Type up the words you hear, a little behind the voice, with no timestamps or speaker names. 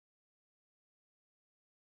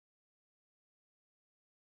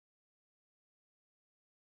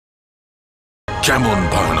যেমন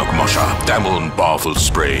ভয়ানক মশা তেমন powerful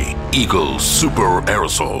spray eagle super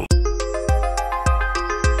aerosol.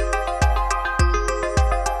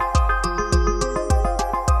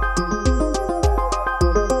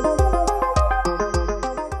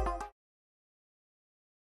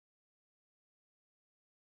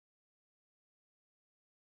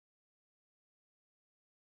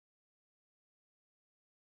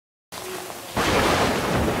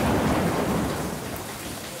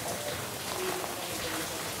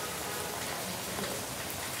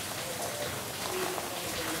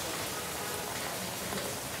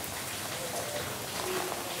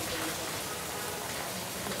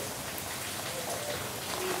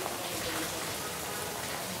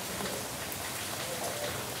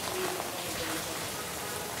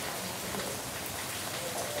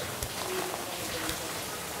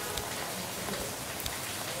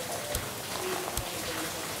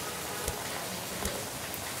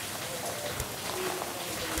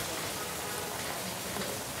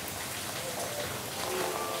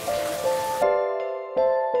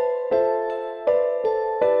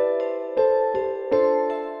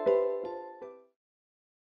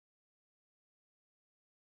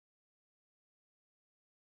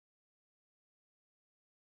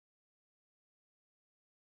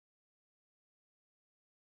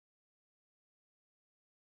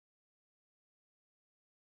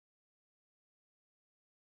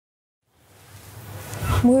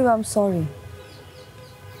 Muhib, I am sorry.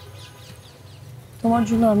 তোমার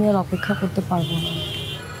জন্য আমি আর অপেক্ষা করতে পারবো না।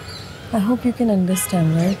 I hope you can understand,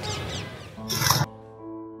 right?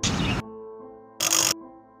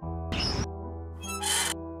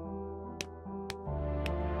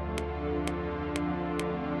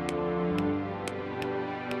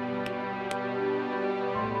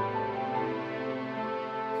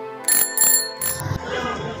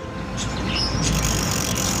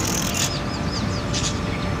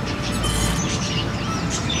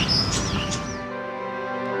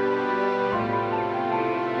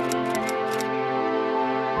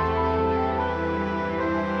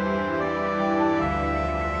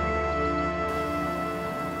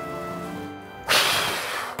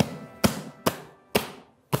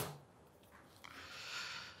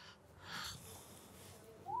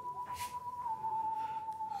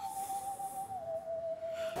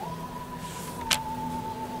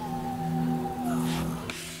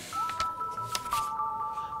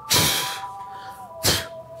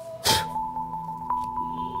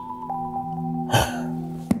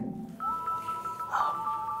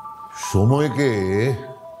 সময়কে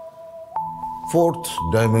ফোর্থ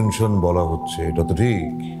ডাইমেনশন বলা হচ্ছে, এটা তো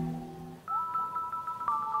ঠিক।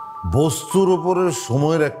 বস্তুর উপরে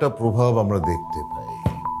সময়ের একটা প্রভাব আমরা দেখতে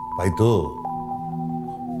পাই তো।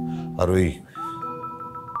 আর ওই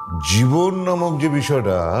জীবন নামক যে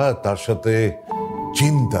বিষয়টা, তার সাথে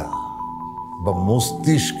চিন্তা বা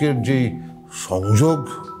মস্তিষ্কের যে সংযোগ,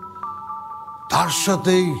 তার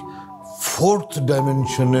সাথেই ফোর্থ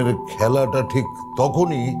ডাইমেনশনের খেলাটা ঠিক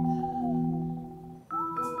তখনই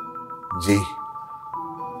জি।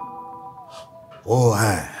 ও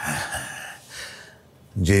হ্যাঁ,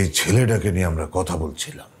 যে ছেলেটাকে নিয়ে আমরা কথা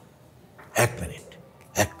বলছিলাম। এক মিনিট।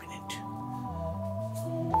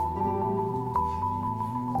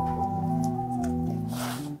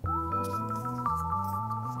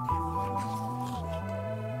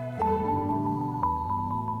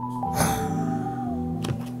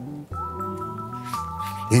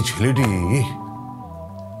 এই ছেলেটি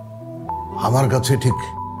আমার কাছে ঠিক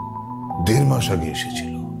 1.5 মাস আগে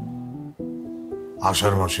এসেছিল।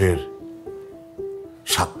 আষাঢ় মাসের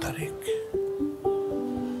 7 তারিখ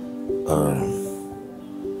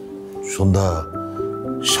সন্ধ্যা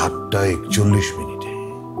 7:41।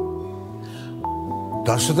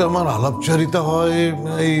 তার সাথে আমার আলাপচারিতা হয়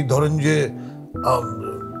এই ধরেন যে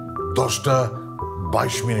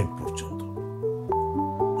 10:22 পর্যন্ত।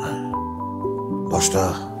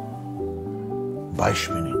 10:22।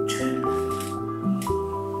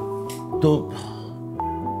 তো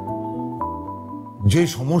যে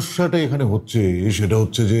সমস্যাটা এখানে হচ্ছে সেটা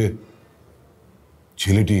হচ্ছে যে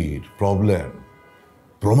ছেলেটির প্রবলেম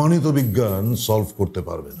প্রমাণিত বিজ্ঞান সলভ করতে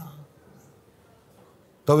পারবে না।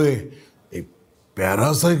 তবে এই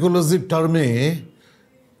প্যারাসাইকোলজির টার্মে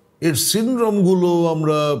এর সিনড্রোমগুলো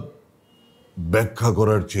আমরা ব্যাখ্যা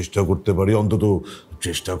করার চেষ্টা করতে পারি, অন্তত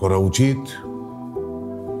চেষ্টা করা উচিত।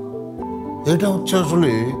 এটা হচ্ছে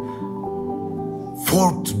আসলে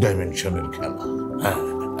ফোর্থ ডাইমেনশনের খেলা।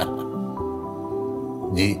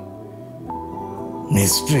 জি,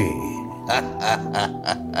 মিস্ট্রি।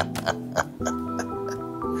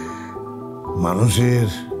 মানুষের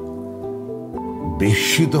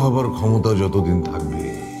বিস্মিত হবার ক্ষমতা যতদিন থাকবে,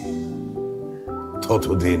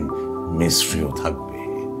 ততদিন মিস্ট্রিও থাকবে।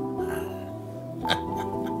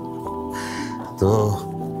 তো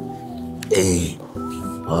এই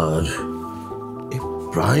আর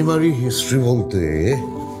প্রাইমারি হিস্ট্রি বলতে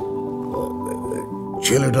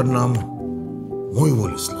ছেলেটার নাম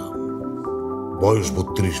মহিবুল ইসলাম, বয়স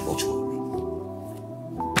 32 বছর।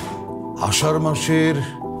 আষাঢ় মাসের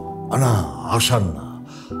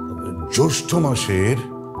জ্যৈষ্ঠ মাসের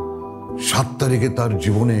 7 তারিখে তার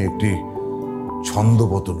জীবনে একটি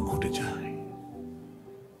ছন্দপতন ঘটে যায়।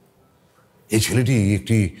 এই ছেলেটি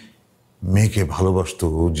একটি মেয়েকে ভালোবাসতো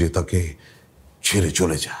যে তাকে ছেড়ে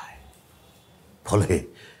চলে যায়, ফলে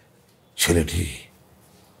ছেলেটি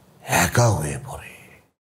একা হয়ে পড়ে।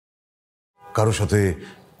 কারোর সাথে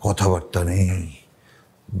কথাবার্তা নেই,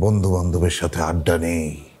 বন্ধু বান্ধবের সাথে আড্ডা নেই।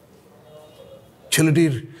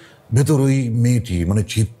 ছেলেটির ভেতর ওই মেয়েটি মানে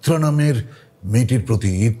চিত্রা নামের মেয়েটির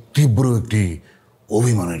প্রতি তীব্র একটি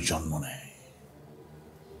অভিমানের জন্ম নেয়।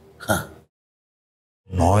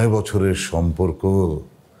 9 বছরের সম্পর্ক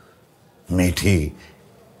মেয়েটি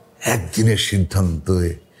একদিনের সিদ্ধান্তে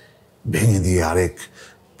ভেঙে দিয়ে আরেক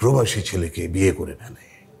প্রবাসী ছেলেকে বিয়ে করে ফেলে।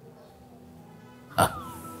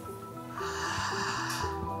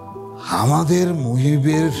 আমাদের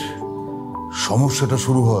মুহিবের সমস্যাটা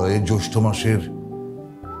শুরু হয় জ্যৈষ্ঠ মাসের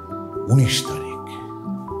 19 তারিখ।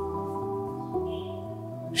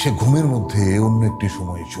 সে ঘুমের মধ্যে অন্য একটি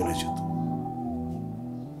সময়ে চলে যেত,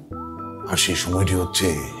 আর সেই সময়টি হচ্ছে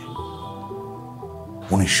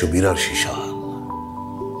 1982 সাল।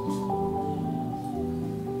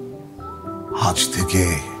 আজ থেকে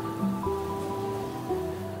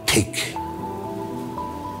ঠিক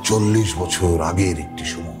 40 বছর আগের একটি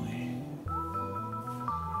সময়।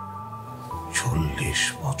 40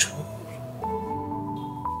 বছর।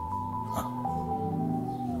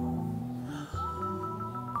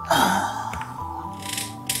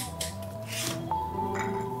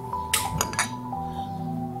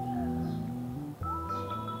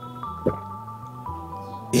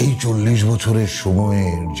 এই 40 বছরের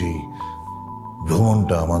সময়ের যে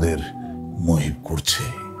ভ্রমণটা আমাদের মহিব করছে,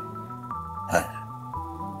 হ্যাঁ,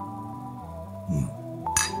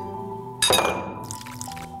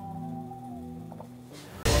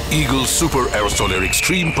 ইগল সুপার এরোসলের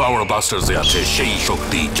এক্সট্রিম পাওয়ার ব্লাস্টার্সে আছে সেই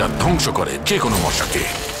শক্তি যা ধ্বংস করে যে কোনো মশাকে।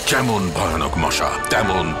 যেমন ভয়ানক মশা,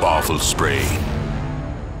 তেমন পাওয়ারফুল স্প্রে।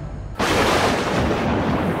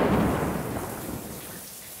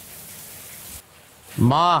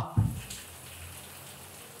 মা,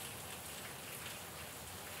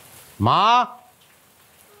 মা,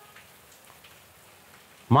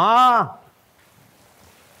 মা,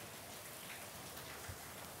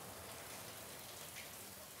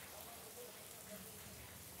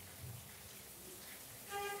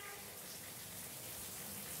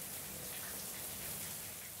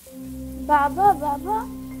 বাবা বাবা,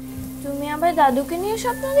 তুমি আবার দাদুকে নিয়ে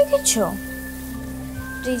স্বপ্ন দেখেছো?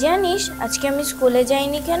 তুই জানিস আজকে আমি স্কুলে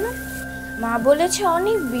যাইনি কেন? মা বলেছে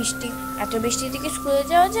অনেক বৃষ্টি, এত বৃষ্টি থেকে স্কুলে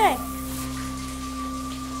যাওয়া যায়?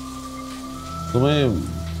 তুমি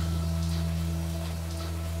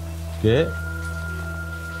কে?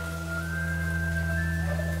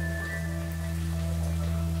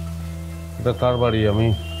 এটা কার বাড়ি? আমি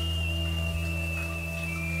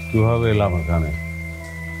কিভাবে এলাম এখানে?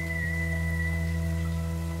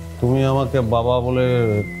 তুমি আমাকে বাবা বলে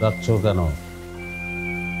ডাকছো কেন?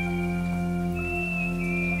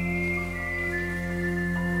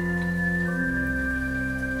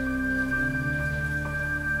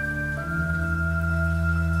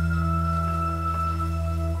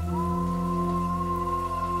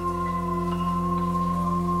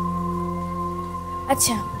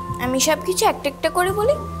 আচ্ছা, আমি সব কিছু একটা একটা করে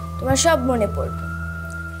বলি, তোমার সব মনে পড়বে।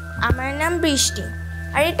 আমার নাম বৃষ্টি,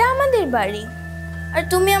 আর এটা আমাদের বাড়ি। আর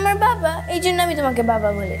তুমি আমার বাবা, এই জন্য আমি তোমাকে বাবা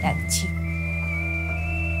বলে ডাকছি।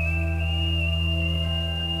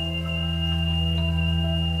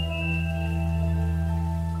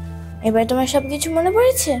 এবার তোমার সব কিছু মনে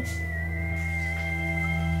পড়েছে?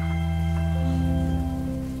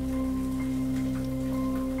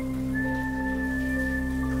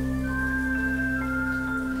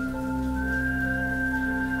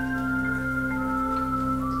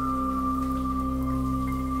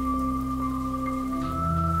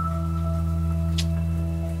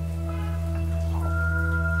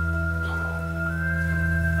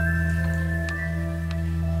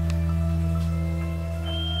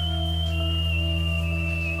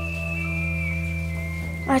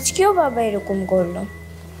 আজকেও বাবা এরকম করলো।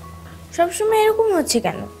 সবসময় এরকম হচ্ছে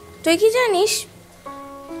কেন তুই কি জানিস?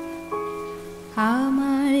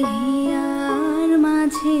 আমার হিয়ার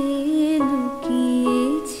মাঝে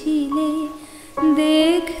লুকিয়েছিলে,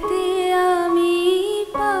 দেখতে আমি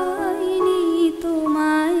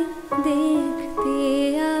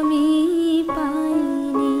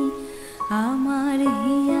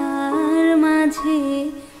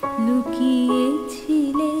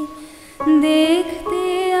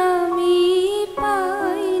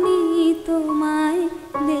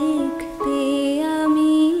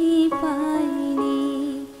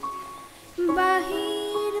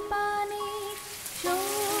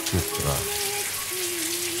চিত্রা,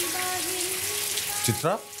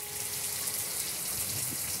 চিত্রা,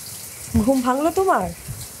 ঘুম ভাঙলো তোমার?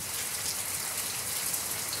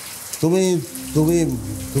 তুমি তুমি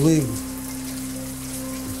তুমি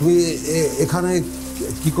তুমি এখানে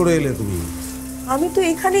কি করে এলে? তুমি? আমি তো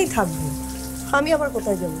এখানেই থাকবো, আমি আবার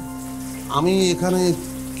কোথায় যাব? আমি এখানে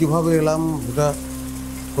কিভাবে এলাম, এটা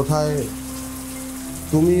কোথায়?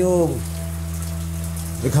 তুমিও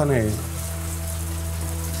এখানে?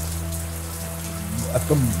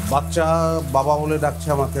 একটা বাচ্চা বাবা বলে ডাকছে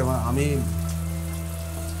আমাকে, আমি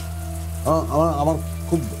আমার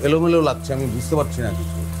খুব এলোমেলো লাগছে, আমি বুঝতে পারছি না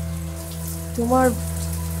কিছু। তোমার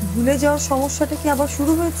ভুলে যাওয়ার সমস্যাটা কি আবার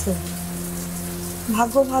শুরু হয়েছে?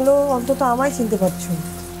 ভাগ্য ভালো অন্তত আমায় চিনতে পারছো।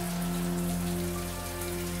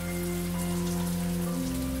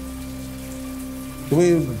 তুমি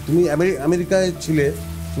তুমি আমেরিকায় ছিলে,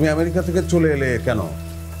 তুমি আমেরিকা থেকে চলে এলে কেন?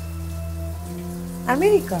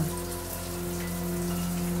 আমেরিকা?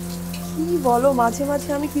 কি বলো, মাঝে মাঝে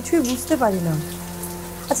আমি কিছুই বুঝতে পারি না।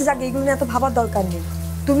 আচ্ছা যাক, এইগুলো নিয়ে এত ভাবার দরকার নেই।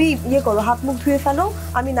 তুমি ইয়ে করো, হাত মুখ ধুয়ে ফেলো,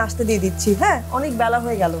 আমি নাস্তা দিয়ে দিচ্ছি। হ্যাঁ, অনেক বেলা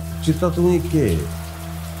হয়ে গেল। চিত্রা, তুমি কে?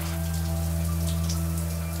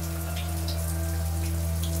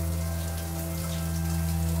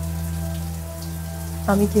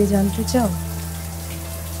 আমি কে জানতে চাও?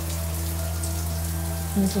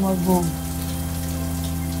 আমি তোমার বউ।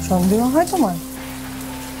 সন্দেহ হয় তোমার?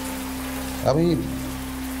 আমি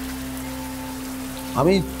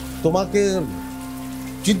আমি তোমাকে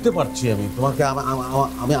চিনতে পারছি, আমি তোমাকে,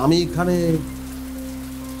 আমি এখানে,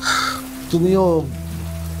 তুমিও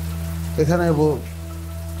এখানে,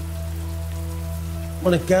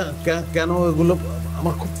 মানে কেন এগুলো?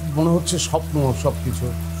 আমার খুব মনে হচ্ছে স্বপ্ন, সবকিছু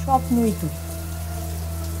স্বপ্নই তো।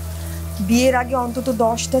 বিয়ের আগে অন্তত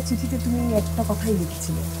 10টা চিঠিতে তুমি একটা কথাই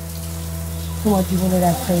লিখেছিলে, তোমার জীবনের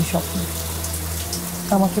একটাই স্বপ্ন,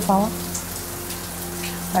 আমাকে পাওয়া।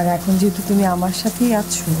 আর এখন যেহেতু তুমি আমার সাথেই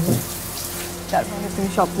আছো, তার মানে তুমি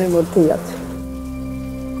স্বপ্নের মধ্যেই আছো।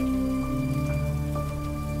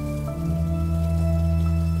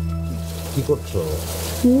 কি করছো?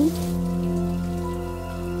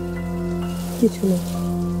 কিছু নেই।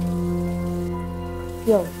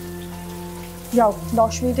 যাও যাও,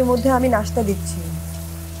 10 মিনিটের মধ্যে আমি নাস্তা দিচ্ছি।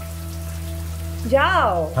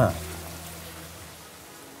 যাও। হ্যাঁ।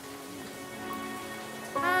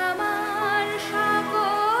 আমার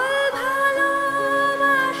সকল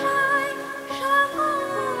ভালোবাসায়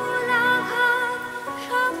সকল আঘাত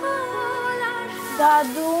সকল আশা।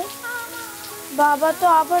 দাদু, বাবা তো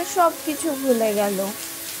আবার সব কিছু ভুলে গেল।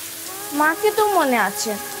 মাকে তো মনে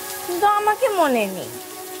আছে, কিন্তু আমাকে মনে নেই।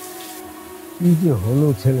 কি যে হলো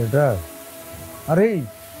ছেলেটা? আরে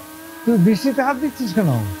তুই বৃষ্টিতে হাত দিচ্ছিস কেন?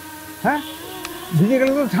 হ্যাঁ, ভিজে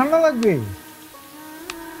গেলে তো ঠান্ডা লাগবে।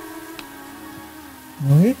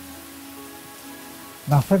 মোহিত,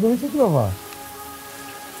 নাস্তা করেছো কি বাবা?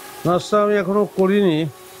 নাস্তা আমি এখনো করিনি,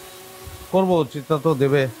 করবো। চিন্তা তো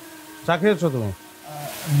দেবে। চা খেয়েছো তুমি?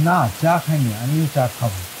 না, চা খাইনি, আমিও চা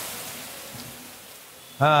খাবো।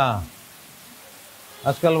 হ্যাঁ,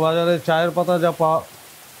 আজকাল বাজারে চায়ের পাতা যা পাওয়া।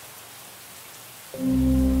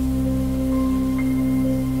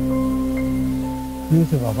 কি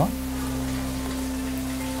হয়েছে বাবা?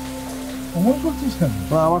 অমল করছিস কেন?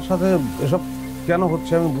 আমার সাথে এসব কেন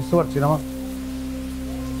হচ্ছে আমি বুঝতে পারছি না। আমার,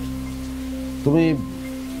 তুমি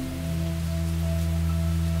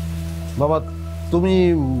বাবা, তুমি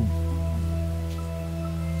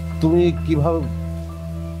তুমি কিভাবে,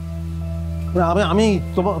 মানে আমি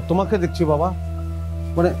তোমাকে দেখছি বাবা,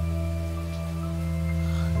 মানে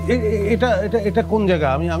এটা এটা এটা কোন জায়গা?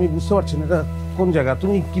 আমি বুঝতে পারছি না, এটা কোন জায়গা?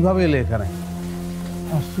 তুমি কিভাবে এলে এখানে?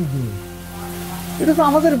 আশ্চর্য, এটা তো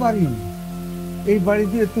আমাদের বাড়ি। এই বাড়ি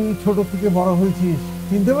দিয়ে তুই ছোট থেকে বড় হয়েছিস,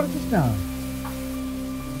 চিনতে পারছিস না?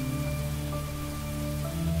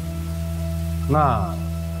 না,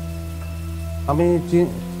 আমি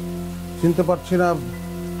চিনতে পারছি না।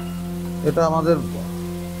 এটা আমাদের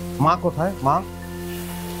মা। কোথায় মা?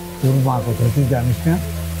 তোর মা কোথায় তুই জানিস না?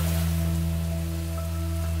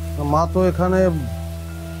 মা তো এখানে,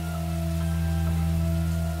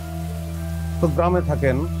 তো গ্রামে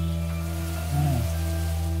থাকেন।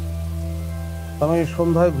 আমি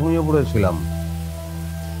সন্ধ্যায় ঘুমিয়ে পড়েছিলাম,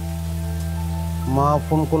 মা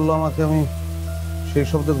ফোন করলো আমাকে, আমি সেই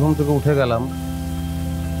শব্দে ঘুম থেকে উঠে গেলাম,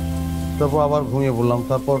 তারপর আবার ঘুমিয়ে পড়লাম।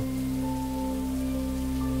 তারপর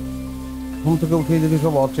ঘুম থেকে উঠে যদি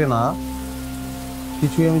সব অচেনা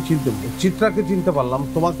কিছুই, আমি চিত্রাকে চিনতে পারলাম,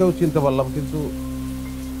 তোমাকেও চিনতে পারলাম, কিন্তু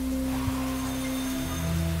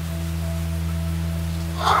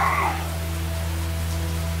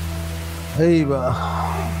এই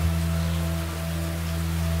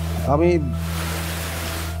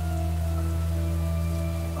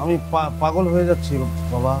আমি পাগল হয়ে যাচ্ছি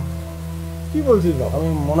বাবা। কি বলছিস বাবা? আমি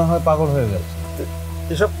মনে হয় পাগল হয়ে যাচ্ছি।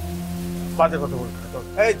 এসব বাজে কথা বলছিস।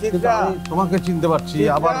 এই কিন্তু চিত্রা, আমি তোমাকে চিনতে পারছি,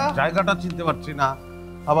 চিত্রা? আবার জায়গাটা চিনতে পারছি না,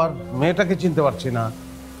 আবার মেয়েটাকে চিনতে পারছি না।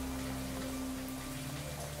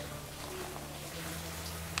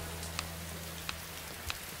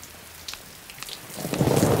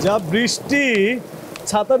 যা বৃষ্টি,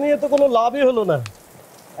 ছাতা নিয়ে তো কোনো লাভই হলো না,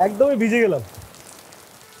 একদমই ভিজে গেলাম।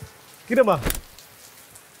 কিরে মা,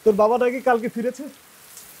 তোর বাবা নাকি কালকে ফিরেছে?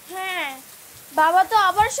 হ্যাঁ, বাবা তো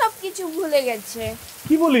আবার সব কিছু ভুলে গেছে।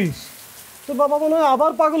 কি বলিস? তোর বাবা মনে হয়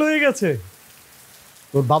আবার পাগল হয়ে গেছে।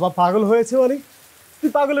 তোর বাবা পাগল হয়েছে মানে তুই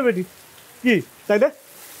পাগলের বেটি কি, তাই না?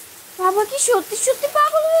 বাবা কি সত্যি সত্যি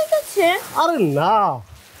পাগল হয়ে গেছে? আরে না,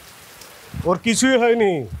 ওর কিছুই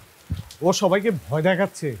হয়নি। ও সবাইকে ভয়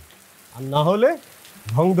দেখাচ্ছে, আর না হলে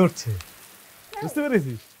ঢং ধরছে, বুঝতে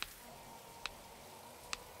পেরেছিস?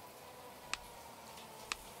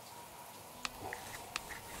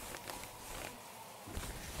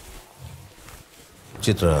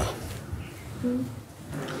 চিত্রা,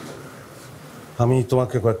 আমি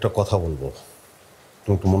তোমাকে কয়েকটা কথা বলবো,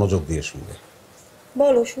 তুমি একটু মনোযোগ দিয়ে শুনবে।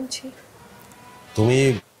 বলো, শুনছি। তুমি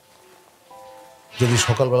যদি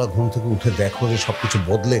সকালবেলা ঘুম থেকে উঠে দেখো যে সবকিছু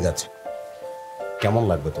বদলে গেছে, কেমন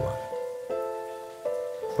লাগবে তোমার?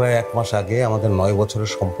 প্রায় 1 মাস আগে আমাদের 9 বছরের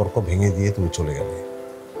সম্পর্ক ভেঙে দিয়ে তুমি চলে গেলে,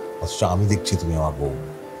 অথচ আমি দেখছি তুমি আমার বউ,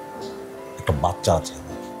 একটা বাচ্চা আছে।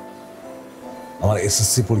 আমার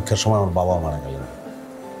এসএসসি পরীক্ষার সময় আমার বাবা মারা গেলেন,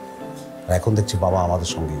 আর এখন দেখছি বাবা আমাদের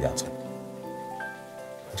সঙ্গেই আছে।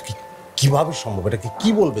 কিভাবে সম্ভব? এটাকে কি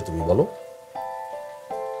বলবে তুমি, বলো?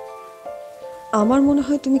 আমার মনে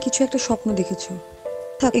হয় তুমি কিছু একটা স্বপ্ন দেখেছো।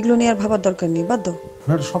 থাক, এগুলো নিয়ে আর ভাবার দরকার নেই, বাদ দাও।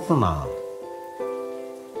 না, এটা স্বপ্ন না,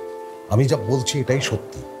 আমি যা বলছি এটাই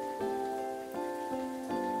সত্যি।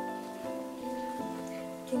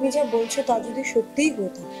 তুমি যা বলছো তা যদি সত্যিই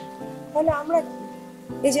হয়ে থাকে, তাহলে আমরা কি?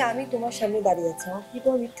 এই যে আমি তোমার সামনে দাঁড়িয়ে আছি, আমার কি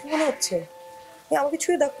তোমার মিথ্যে মনে হচ্ছে? আমাকে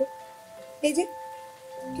ছুঁয়ে দেখো, এই যে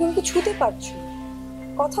তুমি আমাকে ছুঁতে পারছো,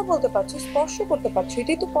 কথা বলতে পারছো, স্পর্শ করতে পারছো,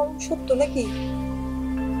 এটাই তো পরম সত্য, নাকি?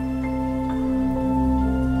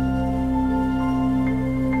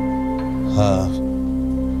 হ্যাঁ,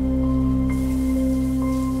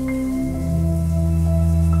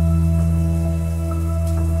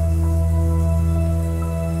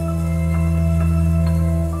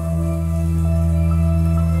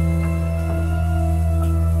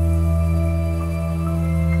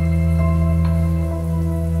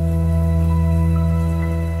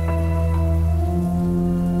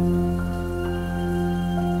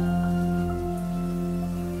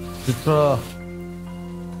 চিত্রা,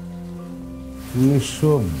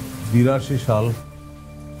 1982 সাল,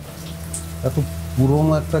 এত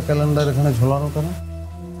পুরনো একটা ক্যালেন্ডার এখানে ঝোলানো কেন?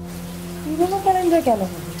 পুরোনো ক্যালেন্ডার কেন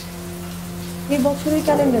হবে? এই বছরের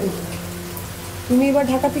ক্যালেন্ডারই তো। তুমি এবার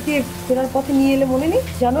ঢাকা থেকে ফেরার পথে নিয়ে এলে, মনে নেই?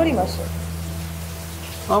 জানুয়ারি মাসে।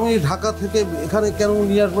 আমি ঢাকা থেকে এখানে কেন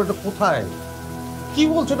নিয়ে আসবো? এটা কোথায়? কি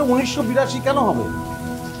বলছো? এটা 1982 কেন হবে?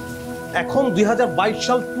 এখন 2022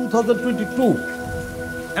 সাল, 2022।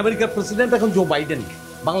 আমেরিকার প্রেসিডেন্ট এখন জো বাইডেন,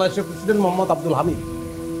 বাংলাদেশের প্রেসিডেন্ট মোহাম্মদ আব্দুল হামিদ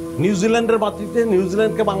নিউজিল্যান্ডের মাটিতে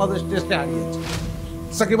নিউজিল্যান্ডকে বাংলাদেশ টেস্টে হারিয়েছে।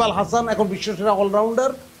 সাকিব আল হাসান এখন বিশ্বসেরা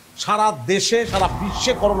অলরাউন্ডার। সারা দেশে, সারা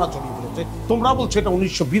বিশ্বে করোনা ছড়িয়ে পড়েছে। তোমরা বলছো এটা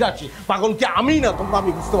 1982। পাগল কি আমি না তোমরা?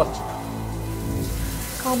 আমি বুঝতে পারছি না।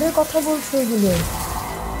 কাদের কথা বলছো এগুলো?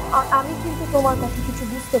 আর আমি কিন্তু তোমার কথা কিছু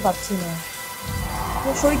বুঝতে পারছি না।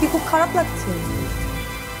 তোমার শরীর কি খুব খারাপ লাগছে?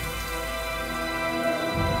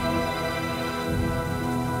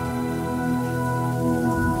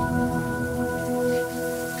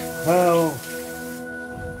 হ্যাঁ,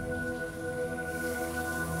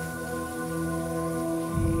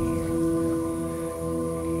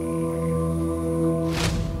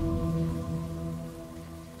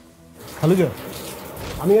 খালুজা,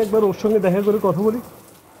 আমি একবার ওর সঙ্গে দেখা করে কথা বলি।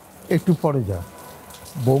 একটু পরে যা,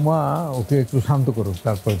 বৌমা ওকে একটু শান্ত করুক,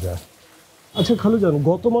 তারপর যা। আচ্ছা খালুজান,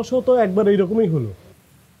 গত মাসেও তো একবার এইরকমই হলো।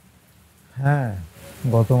 হ্যাঁ,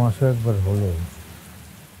 গত মাসে একবার হলো।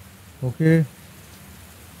 ওকে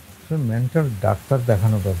মেন্টাল ডাক্তার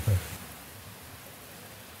দেখানো দরকার।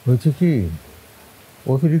 হয়েছে কি,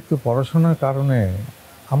 অতিরিক্ত পড়াশোনার কারণে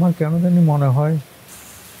আমার কেন জানি মনে হয়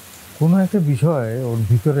কোনো একটা বিষয় ওর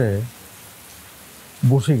ভিতরে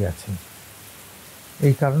বসে গেছে,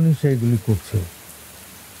 এই কারণেই সে এগুলি করছে।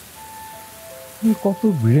 কত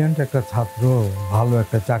ব্রিলিয়ান্ট একটা ছাত্র, ভালো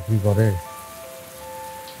একটা চাকরি করে,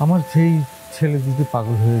 আমার সেই ছেলে যদি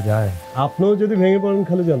পাগল হয়ে যায়। আপনিও যদি ভেঙে পড়েন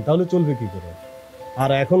খালুজান, তাহলে চলবে কি করে? আর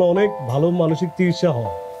এখন অনেক ভালো মানসিক চিকিৎসা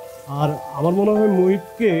হয়। আর আমার মনে হয়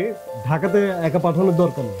মুহিতকে ঢাকাতে একা পাঠানোর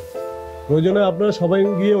দরকার নেই। প্রয়োজনে আপনারা সবাই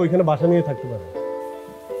গিয়ে ওইখানে বাসা নিয়ে থাকতে পারেন।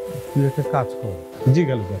 তুই একটা কাজ কর, জি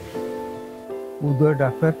গেল স্যার। উদয়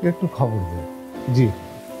ডাক্তারকে একটু খবর দে, জি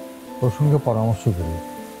ওর সঙ্গে পরামর্শ করি।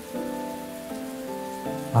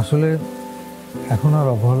 আসলে এখন আর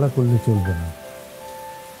অবহেলা করলে চলবে না।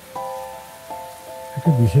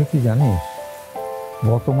 একটা বিষয় কি জানিস,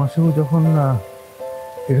 গত মাসেও যখন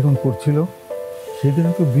এরকম করছিল সেদিন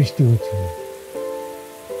একটু বৃষ্টি হচ্ছিল,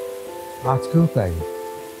 আজকেও তাই,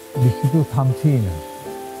 বৃষ্টি তো থামছেই না।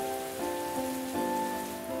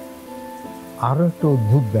 আরো একটা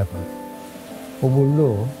অদ্ভুত ব্যাপার, ও বলল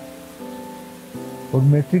ওর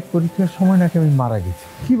মেট্রিক পরীক্ষার সময় নাকি আমি মারা গেছি।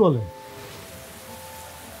 কি বলেন?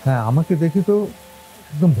 হ্যাঁ, আমাকে দেখে তো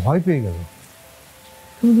একদম ভয় পেয়ে গেল,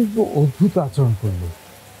 কিন্তু অদ্ভুত আচরণ করলো।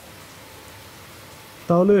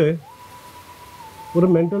 তাহলে ওর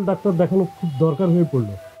মেন্টাল ডাক্তার দেখানো খুব দরকার হয়ে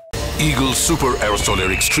পড়লো। ইগল সুপার এরোসলের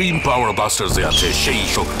এক্সট্রিম পাওয়ার বাস্টার্সে আছে সেই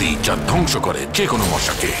শক্তি যা ধ্বংস করে যে কোনো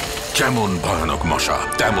মশাকে। যেমন ভয়ানক মশা,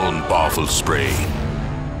 তেমন পাওয়ারফুল স্প্রে।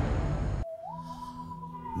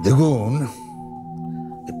 দেখুন,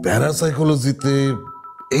 প্যারাসাইকোলজিতে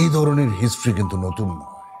এই ধরনের হিস্ট্রি কিন্তু নতুন নয়।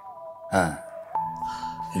 হ্যাঁ,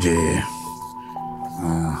 যে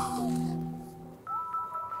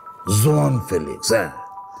জোয়ান ফেলিক্স,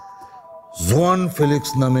 জোয়ান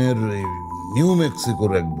ফেলিক্স নামের নিউ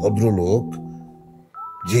মেক্সিকোর এক ভদ্রলোক।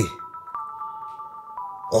 জি,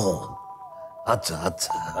 ও আচ্ছা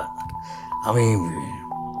আচ্ছা, আমি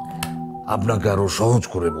আপনাকে আরো সহজ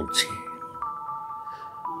করে বলছি।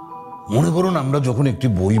 মনে করুন আমরা যখন একটি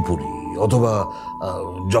বই পড়ি অথবা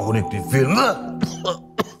যখন একটি ফিল্ম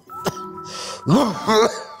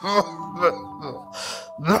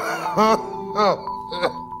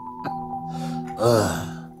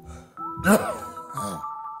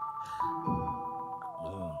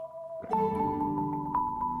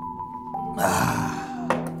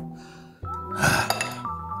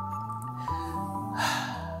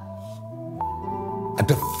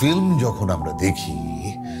একটা ফিল্ম যখন আমরা দেখি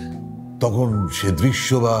তখন সে দৃশ্য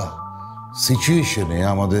বা সিচুয়েশনে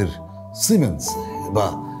আমাদের সিমেন্স বা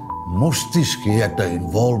মস্তিষ্কে একটা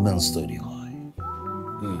ইনভলভমেন্টস তৈরি হয়।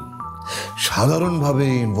 সাধারণভাবে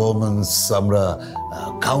ইনভলভমেন্টস আমরা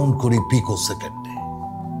কাউন্ট করি পিকো সেকেন্ডে।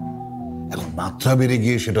 এখন মাত্রা বেড়ে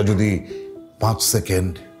গিয়ে সেটা যদি 5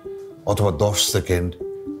 সেকেন্ড অথবা 10 সেকেন্ড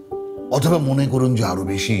অথবা মনে করুন যে আরো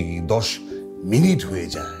বেশি 10 মিনিট হয়ে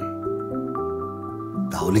যায়,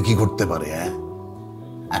 তাহলে কি করতে পারে?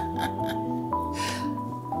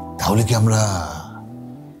 তাহলে কি আমরা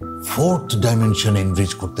 4th ডাইমেনশন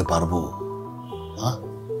এনরিচ করতে পারবো?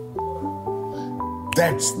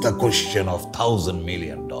 That's the question of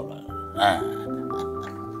 $1,000,000,000।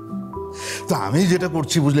 তো আমি যেটা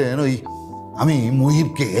করছি বুঝলেন, আমি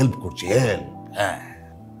মুহিবকে হেল্প করছি,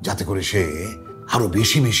 যাতে করে সে আরো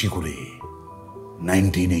বেশি বেশি করে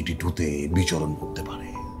 1982-তে বিচরণ করতে পারে।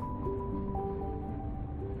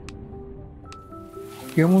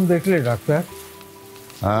 কেমন দেখলে ডাক্তার?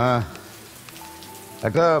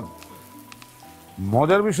 একটা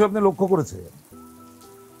মজার বিষয় আপনি লক্ষ্য করেছেন,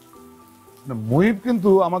 মুহিব কিন্তু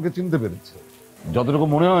আমাকে চিনতে পেরেছে। যতটুকু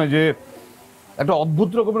মনে হয় যে একটা অদ্ভুত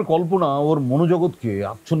রকমের কল্পনা ওর মনোজগৎকে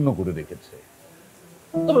আচ্ছন্ন করে রেখেছে।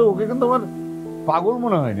 তবে ওকে কিন্তু আমার পাগল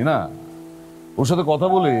মনে হয়নি না। ওর সাথে কথা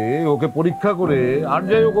বলে, ওকে পরীক্ষা করে, আর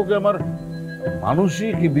যাই হোক, ওকে আমার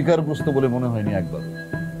মানসিক বিকারগ্রস্ত বলে মনে হয়নি একবার।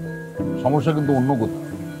 সমস্যা কিন্তু অন্য কোথাও।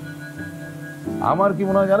 আমার কি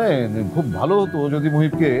মনে হয় জানেন, খুব ভালো হতো যদি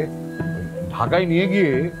মুহিবকে ঢাকায় নিয়ে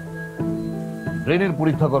গিয়ে ব্রেনের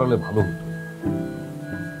পরীক্ষা করালে ভালো হতো।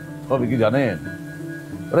 তবে কি জানেন,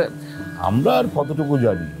 আমরা আর কতটুকু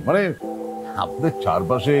জানি, মানে আপনাদের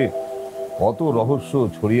চারপাশে কত রহস্য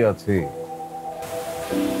ছড়িয়ে আছে।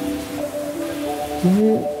 তুমি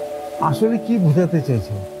আসলে কি বোঝাতে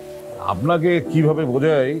চাইছো? আপনাকে কিভাবে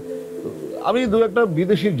বোঝাই, আমি দু একটা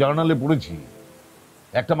বিদেশি জার্নালে পড়েছি,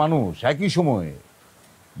 একটা মানুষ একই সময়ে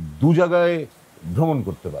দু জায়গায় ভ্রমণ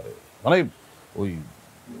করতে পারে। মানে ওই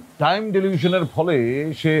টাইম টেলিভিশনের ফলে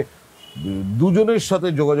সে দুজনের সাথে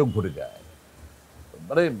যোগাযোগ ঘটে যায়।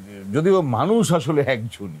 মানে যদিও মানুষ আসলে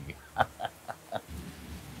একজনই।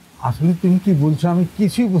 আসলে তুমি কি বলছো আমি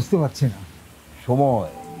কিছুই বুঝতে পারছি না।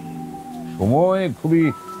 সময় সময় খুবই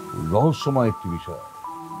রহস্যময় একটি বিষয়।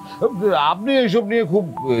 আপনি এইসব নিয়ে খুব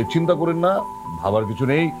চিন্তা করেন না, ভাবার কিছু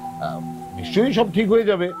নেই, নিশ্চয়ই সব ঠিক হয়ে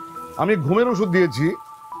যাবে। আমি ঘুমের ওষুধ দিয়েছি,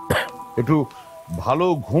 একটু ভালো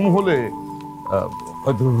ঘুম হলে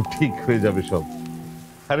হয়তো ঠিক হয়ে যাবে সব।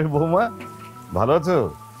 আরে বৌমা, ভালো আছো?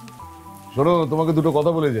 শোনো, তোমাকে দুটো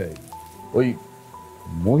কথা বলে যাই। ওই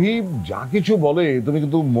মুহিব যা কিছু বলে তুমি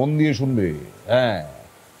কিন্তু মন দিয়ে শুনবে। হ্যাঁ,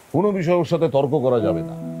 কোনো বিষয় ওর সাথে তর্ক করা যাবে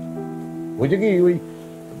না। ওই যে কি, ওই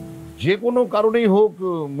যে কোনো কারণেই হোক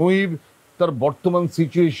মুহিব তার বর্তমান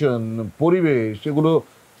সিচুয়েশন, পরিবেশ এগুলো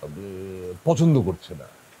পছন্দ করছে না।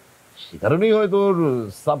 সে কারণেই হয়তো ওর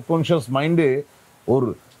সাবকনশিয়াস মাইন্ডে ওর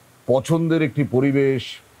পছন্দের একটি পরিবেশ,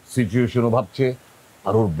 সিচুয়েশনও ভাবছে,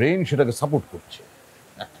 আর ওর ব্রেন সেটাকে সাপোর্ট করছে।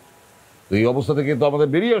 তো এই অবস্থা থেকে তো আমাদের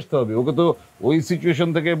বেরিয়ে আসতে হবে, ওকে তো ওই সিচুয়েশন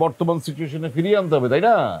থেকে বর্তমান সিচুয়েশনে ফিরিয়ে আনতে হবে, তাই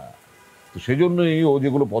না? তো সেই জন্যই ও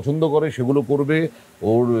যেগুলো পছন্দ করে সেগুলো করবে,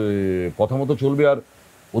 ওর কথা মতো চলবে, আর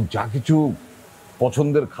ওর যা কিছু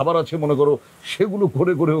পছন্দের খাবার আছে মনে করো সেগুলো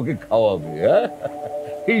করে করে ওকে খাওয়াবে। হ্যাঁ,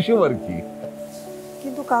 এইসব আর কি।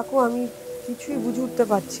 কিন্তু কাকু আমি কিছুই বুঝে উঠতে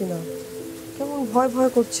পারছি না, কেমন ভয়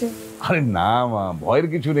ভয় করছে। আরে না মা, ভয়ের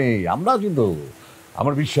কিছু নেই, আমরা আছি তো।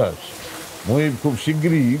 আমার বিশ্বাস মহিব খুব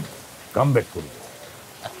শিগগিরই কামব্যাক করবে।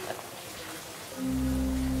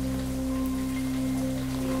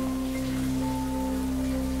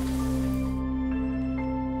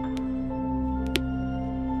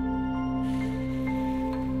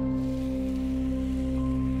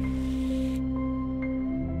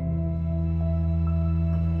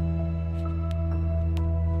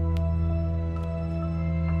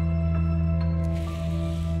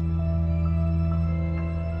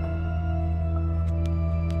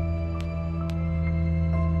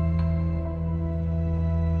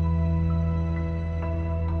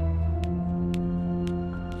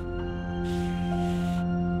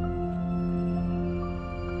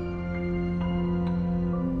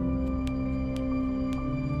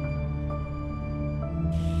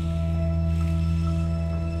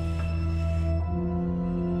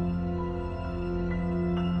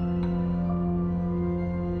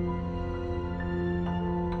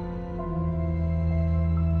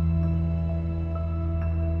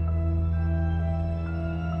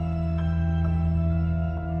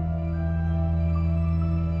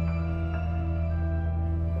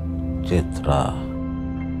 চিত্রা,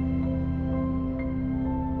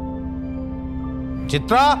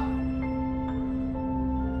 চিত্রা,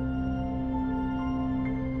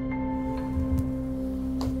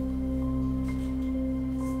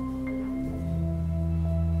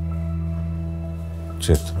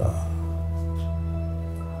 চিত্রা,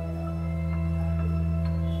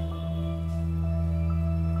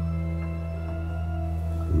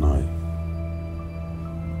 নয়।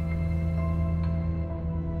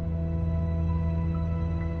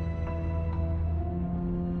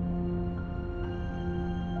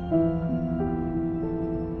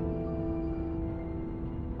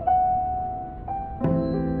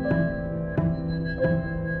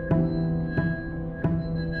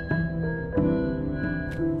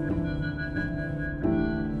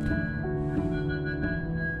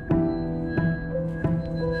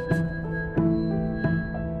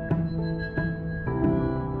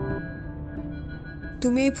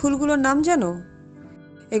 তুমি এই ফুলগুলোর নাম জানো?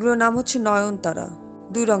 এগুলোর নাম হচ্ছে নয়নতারা,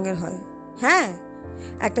 2 রঙের হয়। হ্যাঁ,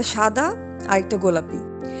 একটা সাদা আর একটা গোলাপি।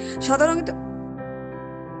 সাদা রঙের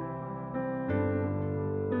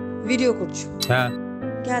ভিডিও করছো? হ্যাঁ।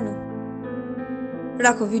 কেন?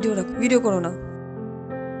 রাখো, ভিডিও রাখো, ভিডিও করো না।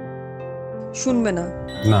 শুনবে না?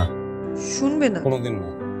 না, শুনবে না? কোনোদিন না।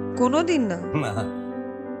 কোনোদিন না? না।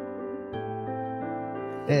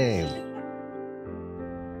 এই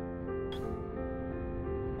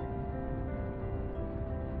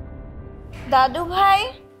দাদু ভাই,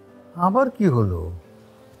 আবার কি হলো?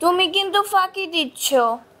 তুমি কিন্তু ফাঁকি দিচ্ছ।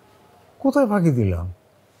 কোথায় ফাঁকি দিলাম?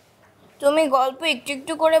 তুমি গল্প একটু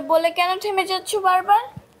একটু করে বলে কেন থেমে যাচ্ছ বারবার?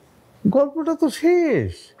 গল্পটা তো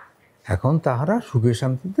শেষ, এখন তাহারা সুখে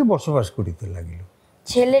শান্তিতে বসবাস করিতে লাগিল।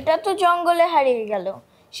 ছেলেটা তো জঙ্গলে হারিয়ে গেল,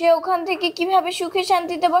 সে ওখান থেকে কিভাবে সুখে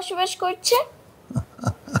শান্তিতে বসবাস করছে?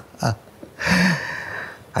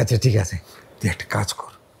 আচ্ছা ঠিক আছে, তুই একটা কাজ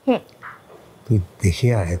কর, তুই দেখে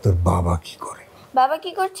আয় তোর বাবা কি করে। বাবা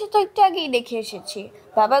কি করছে তো একটু আগেই দেখে এসেছি।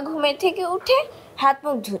 বাবা ঘুমের থেকে উঠে হাত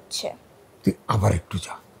মুখ ধুচ্ছে। তুই আবার একটু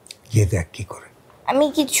যা, গিয়ে দেখ কি করে। আমি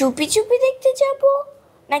কি চুপি চুপি দেখতে যাব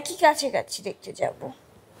নাকি কাছাকাছি দেখতে যাব?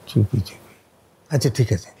 চুপি চুপি। আচ্ছা ঠিক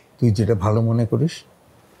আছে, তুই যেটা ভালো মনে করিস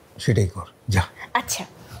সেটাই কর, যা। আচ্ছা।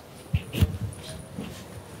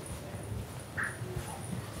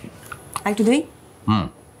 একটু দেই।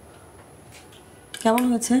 কেমন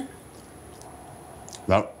হয়েছে?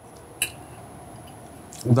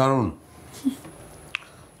 দারুণ।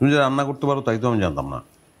 তুমি যে রান্না করতে পারো তাই তো আমি জানতাম না।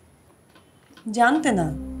 জানতে না?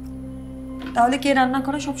 তাহলে কে রান্না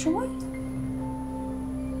করে সব সময়?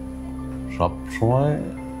 সব সময়?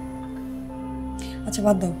 আচ্ছা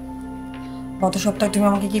বাদ দাও, গত সপ্তাহে তুমি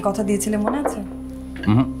আমাকে কি কথা দিয়েছিলে মনে আছে?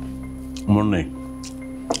 মনে নেই,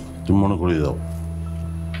 তুমি মনে করিয়ে দাও।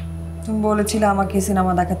 তুমি বলেছিলে আমাকে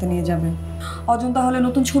সিনেমা দেখাতে নিয়ে যাবে। অজন তাহলে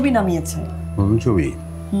নতুন ছবি নামিয়েছে। নতুন ছবি?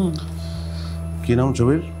 কি নাম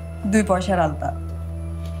ছবির? 2 পয়সার আলতা।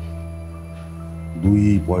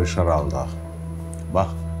 2 পয়সার আলতা, বাহ,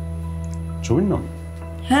 ছবির নাম?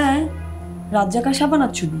 হ্যাঁ, রাজ্জাক আর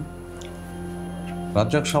শাবানার ছবি।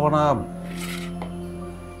 রাজ্জাক শাবানা।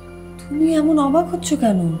 তুমি এমন অবাক হচ্ছ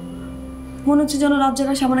কেন? মনে হচ্ছে যেন রাজ্জাক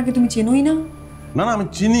আর শাবানাকে তুমি চেনোই না। না না, আমি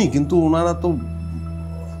চিনি, কিন্তু ওনারা তো,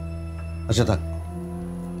 আচ্ছা থাক,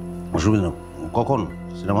 অসুবিধা না। কখন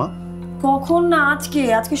সিনেমা? কখন না,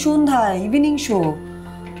 আজকে সন্ধ্যায়, ইভিনিং শো।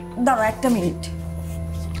 দাঁড়া 1 মিনিট।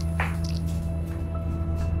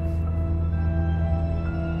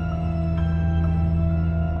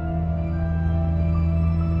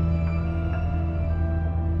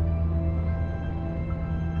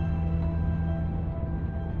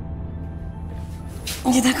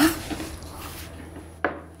 যে দেখো,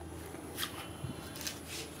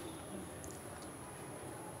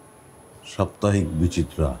 সাপ্তাহিক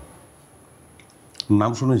বিচিত্রা,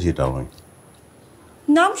 নাম শুনেছি এটা আমি।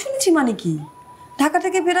 নাম শুনেছি মানে কি? ঢাকা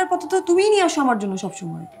থেকে ফেরার পথে তো তুমিই নিয়ে আসো আমার জন্য সব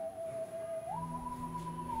সময়।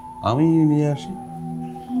 আমি নিয়ে আসি?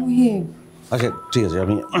 মুহিব, আচ্ছা ঠিক আছে,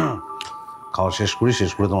 আমি খাওয়া শেষ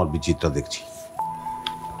করে তোমার বিচিত্রা দেখছি।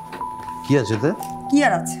 কি আছে এতে? কি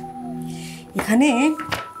আর আছে, এখানে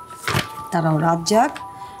তারাও রাজ্জাক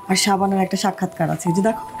আর শাবানার একটা সাক্ষাৎকার আছে, এই যে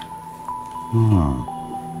দেখো।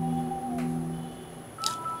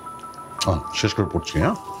 শেষ করে পড়ছি।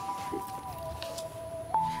 হ্যাঁ,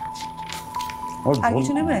 আর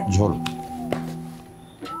কিছু নেবে? ঝোল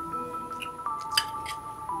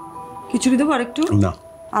খিচুড়ি দেবো আর একটু? না,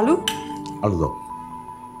 আলু দাও।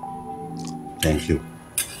 Thank you.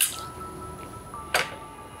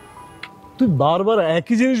 তুই বারবার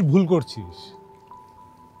একই জিনিস ভুল করছিস।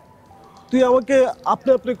 তুই আমাকে আপনি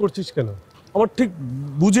আপনি করছিস কেন? আমার ঠিক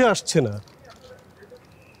বুঝে আসছে না।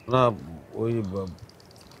 না, ওই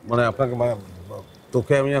মানে আপনাকে,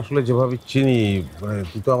 তোকে আমি আসলে যেভাবে চিনি, মানে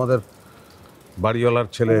তুই তো আমাদের বাড়িওয়ালার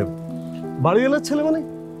ছেলে। বাড়িওয়ালার ছেলে মানে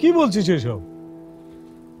কি বলছিস এসব?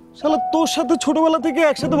 শালা তোর সাথে ছোটবেলা থেকে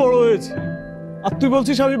একসাথে বড় হয়েছে, আর তুই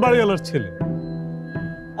বলছিস আমি বাড়িওয়ালার ছেলে।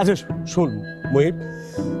 আচ্ছা শোন মহিব,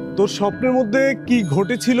 তোর স্বপ্নের মধ্যে কি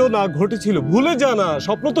ঘটেছিল না ঘটেছিল ভুলে যা না।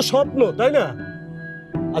 স্বপ্ন তো স্বপ্ন, তাই না?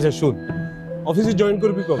 আচ্ছা শোন, অফিসে জয়েন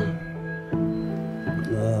করবি কবে?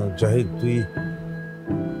 জাহিদ, তুই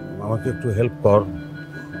আমাকে একটু হেল্প কর।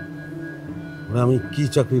 মানে আমি কি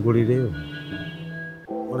চাকরি করি রে,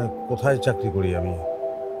 মানে কোথায় চাকরি করি আমি?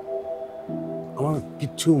 আমার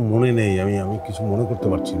কিচ্ছু মনে নেই, আমি কিছু মনে করতে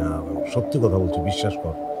পারছি না। সত্যি কথা বলছি, বিশ্বাস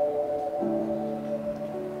কর।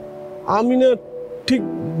 আমি না ঠিক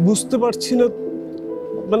বুঝতে পারছি না,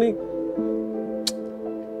 মানে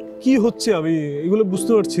কি হচ্ছে আমি এগুলো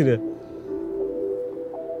বুঝতে পারছি না।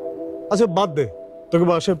 আচ্ছা বাদ দে, তোকে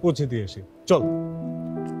বাসায় পৌঁছে দিয়ে আসি। চল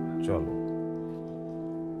চল।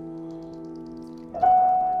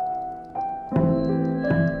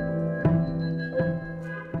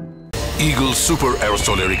 ইগল সুপার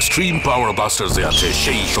এরোসলের এক্সট্রিম পাওয়ার ব্লাস্টার্সে আছে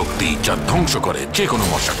সেই শক্তি যা ধ্বংস করে যে কোনো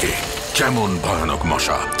মশাকে। যেমন ভয়ানক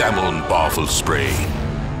মশা, তেমন পাওয়ারফুল স্প্রে।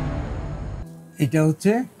 এটা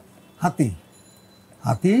হচ্ছে হাতি।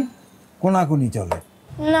 হাতি কোনাকুনি চলে।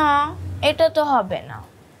 না, এটা তো হবে না।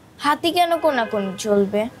 হাতি কেন কোনাকুনি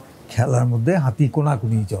চলবে? খেলার মধ্যে হাতি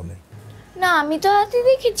কোনাকুনি চলে। না, আমি তো হাতি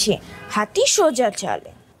দেখেছি, হাতি সোজা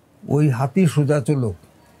চলে। ওই হাতি সোজা চলুক,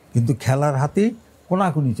 কিন্তু খেলার হাতি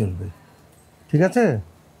কোনাকুনি চলবে, ঠিক আছে?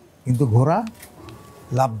 কিন্তু ঘোড়া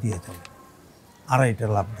লাফ দিয়ে চলে, আড়াইটা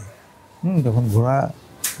লাফ দিয়ে। যখন ঘোড়া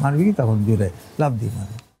মারবি তখন জোরে লাফ দিয়ে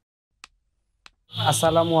মারবি।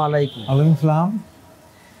 আসসালামু আলাইকুম। ওয়ালাইকুম সালাম।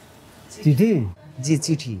 চিঠি? জি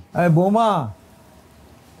চিঠি। বৌমা,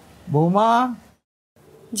 বৌমা,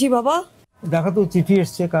 জি বাবা। দেখো তো চিঠি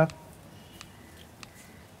এসছে কার।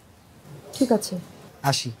 ঠিক আছে,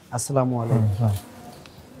 আসি। আসসালামু আলাইকুম।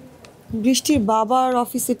 বৃষ্টির বাবার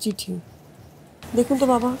অফিসের চিঠি, দেখুন তো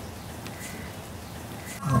বাবা।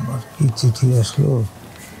 আমার কি চিঠি আসলো?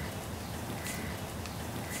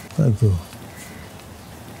 তাই তো।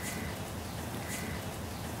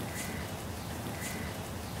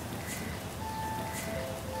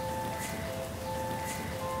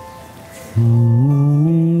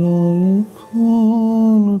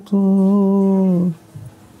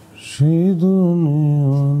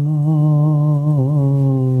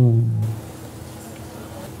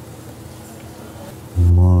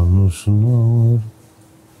 মানুষ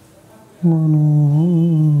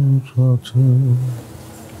মানুষ আছে।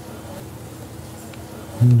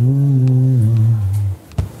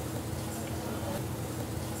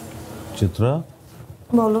 চিত্রা,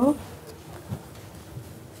 বলো।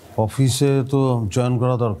 অফিসে তো জয়েন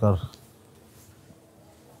করা দরকার।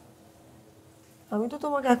 আমি তো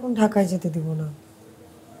তোমাকে এখন ঢাকায় যেতে দিব না।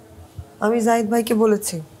 আমি জাহিদ ভাইকে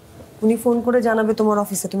বলেছি, উনি ফোন করে জানাবে তোমার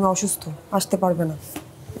অফিসে তুমি অসুস্থ, আসতে পারবে না।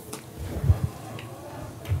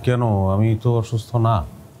 কেন? আমি তো অসুস্থ না।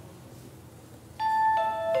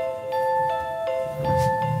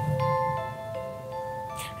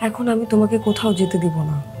 এখন আমি তোমাকে কোথাও যেতে দিব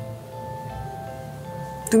না।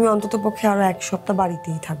 তুমি অন্তত পক্ষে আরো 1 সপ্তাহ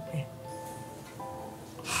বাড়িতেই থাকবে।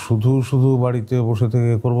 শুধু শুধু বাড়িতে বসে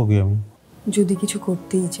থেকে করবো কি আমি? যদি কিছু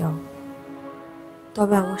করতেই চাও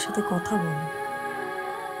তবে আমার সাথে কথা বলো,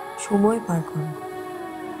 সময় পার করো,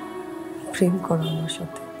 প্রেম করো আমার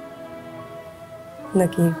সাথে।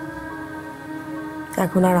 নাকি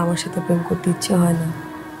এখন আর আমার সাথে প্রেম করতে ইচ্ছে হয় না?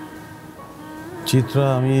 চিত্রা,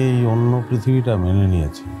 আমি এই অন্য পৃথিবীটা মেনে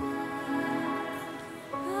নিয়েছি।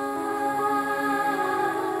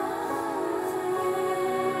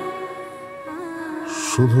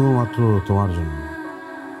 শুধুমাত্র তোমার জন্য,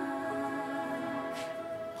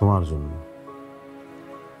 তোমার জন্য।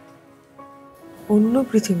 অন্য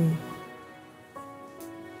পৃথিবী?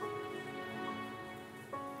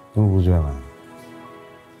 তুমি বুঝবে না।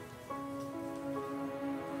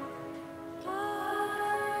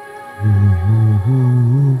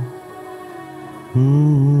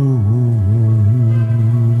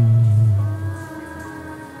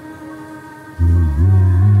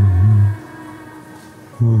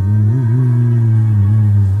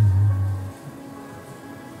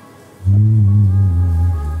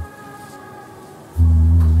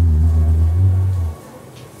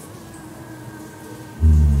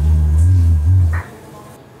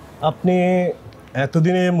 আপনি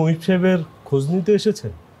এতদিনে মহিব সাহেবের খোঁজ নিতে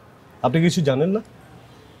এসেছেন? আপনি কিছু জানেন না?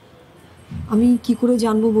 আমি কি করে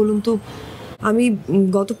জানবো বলুন তো? আমি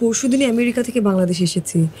গত পরশুদিনই আমেরিকা থেকে বাংলাদেশ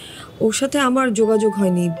এসেছি। ওর সাথে আমার যোগাযোগ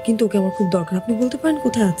হয়নি, কিন্তু ওকে আমার খুব দরকার। আপনি বলতে পারেন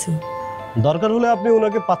কোথায় আছে? দরকার হলে আপনি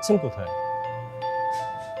ওনাকে পাচ্ছেন কোথায়?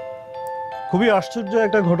 খুবই আশ্চর্য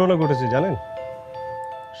একটা ঘটনা ঘটেছে জানেন।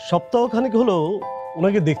 সপ্তাহখানেক হলো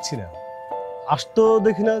ওনাকে দেখছি না, আসতেও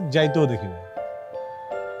দেখি না, যাইতেও দেখি না।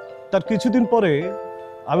 তার কিছুদিন পরে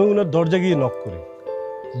আমি ওনার দরজা গিয়ে নক করি,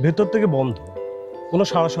 ভেতর থেকে বন্ধ, কোনো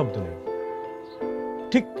সাড়া শব্দ নেই।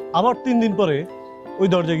 ঠিক আবার 3 দিন পরে ওই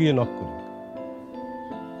দরজা গিয়ে নক করি,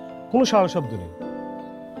 কোনো সাড়া শব্দ নেই।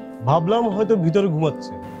 ভাবলাম হয়তো ভিতরে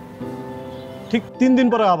ঘুমাচ্ছে। ঠিক 3 দিন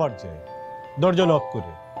পরে আবার যাই, দরজা নক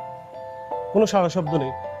করে, কোনো সাড়া শব্দ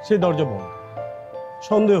নেই, সেই দরজা বন্ধ।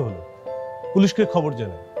 সন্দেহ হলো, পুলিশকে খবর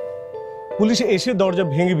জানাই। পুলিশ এসে দরজা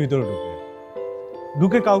ভেঙে ভিতরে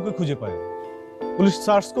ঢুকে কাউকে খুঁজে পায়। পুলিশ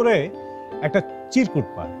সার্চ করে একটা চিরকুট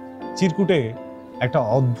পায়। চিরকুটে একটা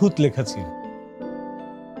অদ্ভুত লেখা ছিল।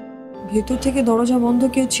 ভেতর থেকে দরজা বন্ধ,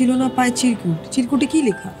 কেউ ছিল না, পায় চিরকুট। চিরকুটে কি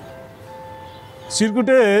লেখা?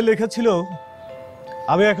 চিরকুটে লেখা ছিল,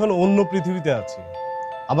 আমি এখন অন্য পৃথিবীতে আছি,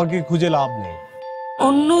 আমাকে খুঁজে লাভ নেই।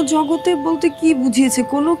 অন্য জগতে বলতে কি বুঝিয়েছে?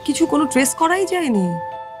 কোনো ট্রেস করাই যায়নি।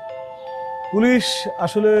 পুলিশ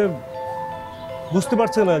আসলে বুঝতে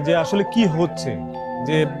পারছে না যে আসলে কি হচ্ছে,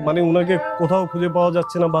 যে মানে উনাকে কোথাও খুঁজে পাওয়া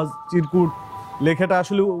যাচ্ছে না, বা চিরকুট লেখাটা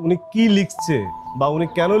আসলে উনি কি লিখছে বা উনি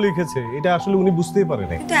কেন লিখেছে এটা আসলে উনি বুঝতেই পারে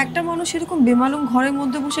না। কিন্তু একটা মানুষ এরকম বেমালুম ঘরের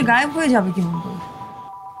মধ্যে বসে গায়েব হয়ে যাবে কেমন করে?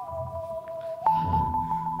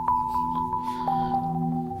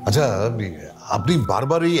 আচ্ছা, আপনি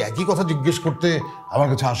বারবার এই একই কথা জিজ্ঞেস করতে আমার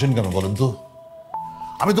কাছে আসেন কেন বলেন তো?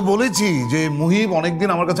 আমি তো বলেছি যে মুহিব অনেকদিন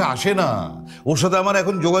আমার কাছে আসে না, ওর সাথে আমার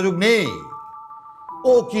এখন যোগাযোগ নেই।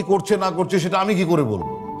 ও কি করছে না করছে সেটা আমি কি করে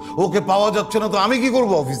বলবো? ওকে পাওয়া যাচ্ছে না তো আমি কি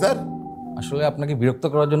করবো অফিসার? আসলে আপনাকে বিরক্ত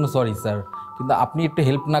করার জন্য সরি স্যার, কিন্তু আপনি একটু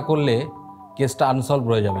হেল্প না করলে কেসটা আনসলভ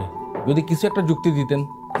রয়ে যাবে। যদি কিছু একটা যুক্তি দিতেন।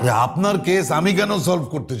 আপনার কেস আমি কেন সলভ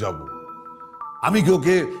করতে যাব? আমি কি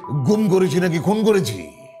ওকে গুম করেছি নাকি খুন করেছি?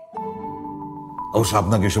 অবশ্য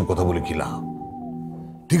আপনাকে এসব কথা বলে কি লাভ?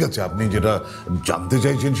 ঠিক আছে, আপনি যেটা জানতে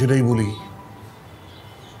চাইছেন সেটাই বলি।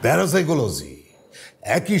 প্যারাসাইকোলজি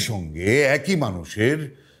একই সঙ্গে একই মানুষের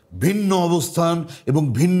ভিন্ন অবস্থান এবং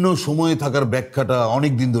ভিন্ন সময়ে থাকার ব্যাখ্যাটা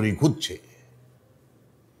অনেক দিন ধরেই খুঁজছে।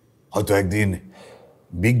 হয়তো একদিন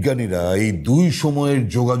বিজ্ঞানীরা এই 2 সময়ের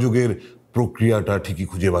যোগাযোগের প্রক্রিয়াটা ঠিকই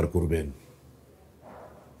খুঁজে বার করবেন।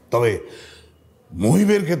 তবে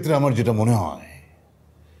মহিবের ক্ষেত্রে আমার যেটা মনে হয়,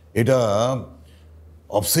 এটা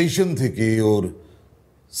অবসেশন থেকে ওর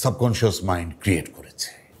সাবকনশিয়াস মাইন্ড ক্রিয়েট করেছে।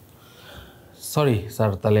 সরি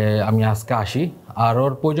স্যার, তাহলে আমি আজকে আসি, আর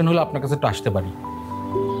ওর প্রয়োজন হলে আপনার কাছে একটু আসতে পারি।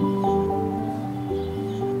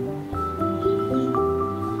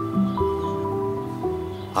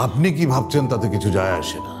 আপনি কি ভাবছেন তাতে কিছু যায়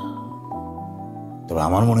আসে না। তবে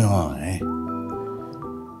আমার মনে হয়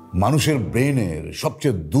মানুষের ব্রেনের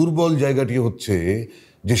সবচেয়ে দুর্বল জায়গাটি হচ্ছে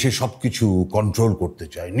যে সে সবকিছু কন্ট্রোল করতে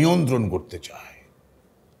চায়, নিয়ন্ত্রণ করতে চায়।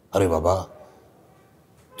 আরে বাবা,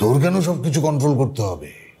 তোর কেন সবকিছু কন্ট্রোল করতে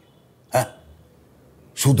হবে? হ্যাঁ,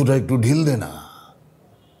 সুতোটা একটু ঢিল দে না,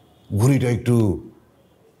 ঘুড়িটা একটু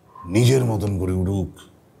নিজের মতন করে উড়ুক,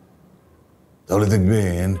 তাহলে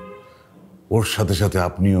দেখবেন ওর সাথে সাথে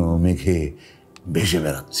আপনিও মেঘে ভেসে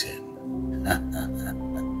বেড়াচ্ছেন।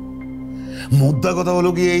 মুদ্রা কথা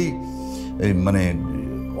হলো কি, এই মানে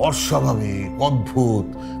অস্বাভাবিক, অদ্ভুত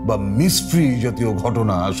বা মিস্ট্রি জাতীয়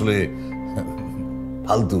ঘটনা আসলে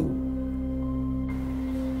ফালতু।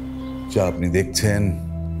 যা আপনি দেখছেন,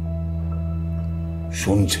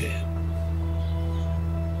 শুনছেন,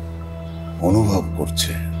 অনুভব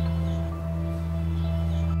করছেন,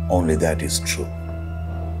 only that is true.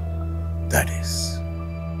 That is.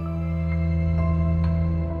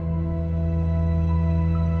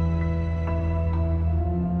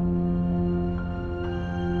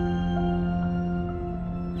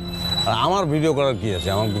 আমার ভিডিও করার কি আছে?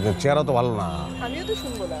 আমার চেহারা তো ভালো না। আমিও তো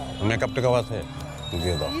শুনবো না। মেকআপ টেকআপ আছে?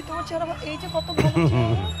 দিয়ে দাও। এই তোমার চেহারা, এই যে কত ভালো।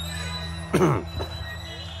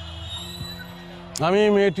 আমি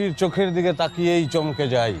মেয়েটির চোখের দিকে তাকিয়েই চমকে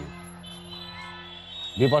যাই।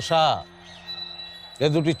 বিপাশা, এ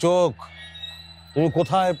দুটি চোখ তুমি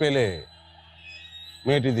কোথায় পেলে?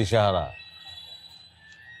 মেয়েটি দিশেহারা।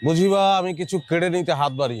 বুঝিবা আমি কিছু কেড়ে নিতে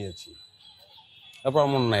হাত বাড়িয়েছি। তারপর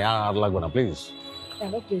মন নাই, আর লাগবে না প্লিজ।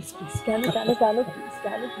 কেন প্লিজ প্লিজ, কেন কেন কেন প্লিজ,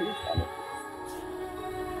 কেন প্লিজ, কেন?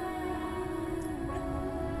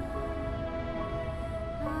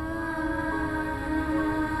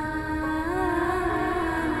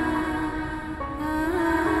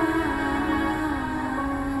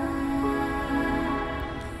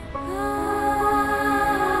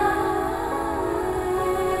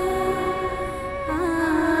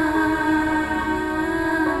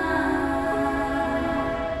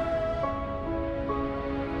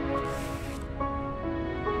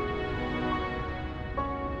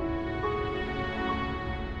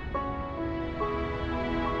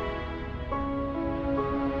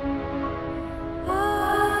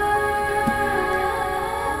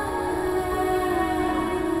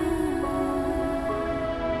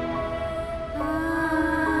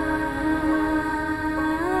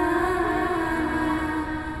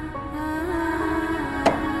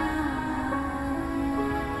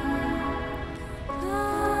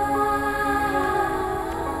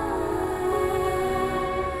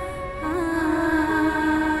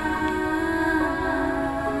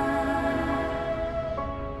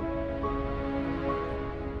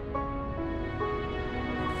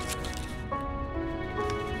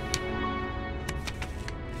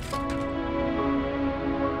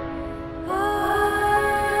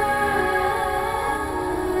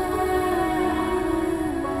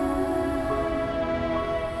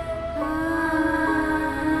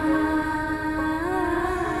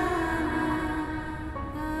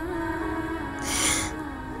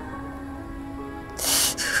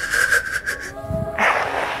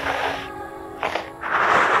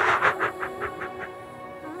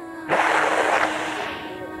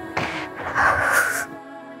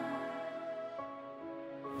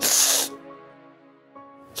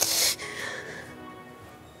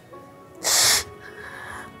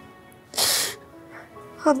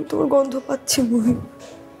 আমি তোমার গন্ধ পাচ্ছি মহিম,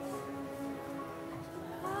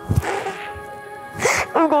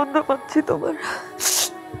 আমি গন্ধ পাচ্ছি তোমার।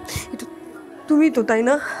 তুমি তো, তাই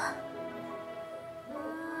না?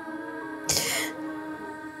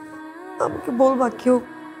 আমাকে বলবা, কেউ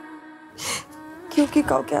কেউ কি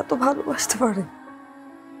কাউকে এত ভালোবাসতে পারে?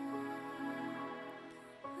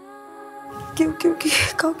 কেউ কেউ কি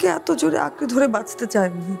কাউকে এত জোরে আঁকড়ে ধরে বাঁচতে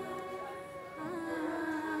চায়?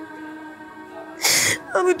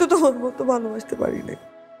 আমি তো তোমার মতো ভালোবাসতে পারি না।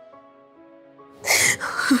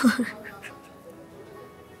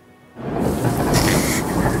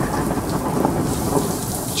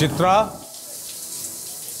 চিত্রা,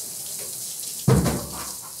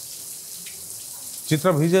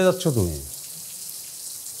 চিত্রা, ভিজে যাচ্ছ তুমি,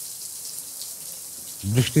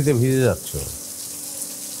 বৃষ্টিতে ভিজে যাচ্ছ।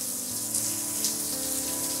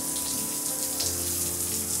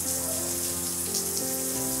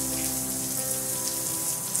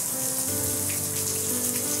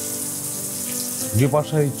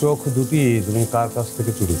 বিপাশা, এই চোখ দুটি তুমি কার কাছ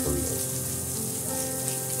থেকে চুরি করলে?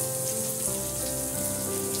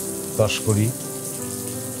 তস্করি,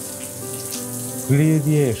 ফিরিয়ে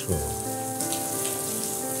দিয়ে এসো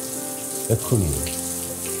এক্ষুনি,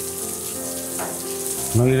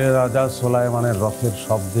 নইলে রাজা সোলাইমানের রথের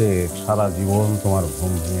শব্দে সারা জীবন তোমার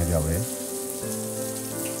ঘুম ভেঙে যাবে,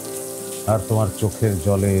 আর তোমার চোখের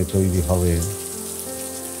জলে তৈরি হবে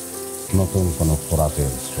নতুন কোনো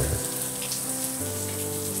ফোরাতের স্রোত।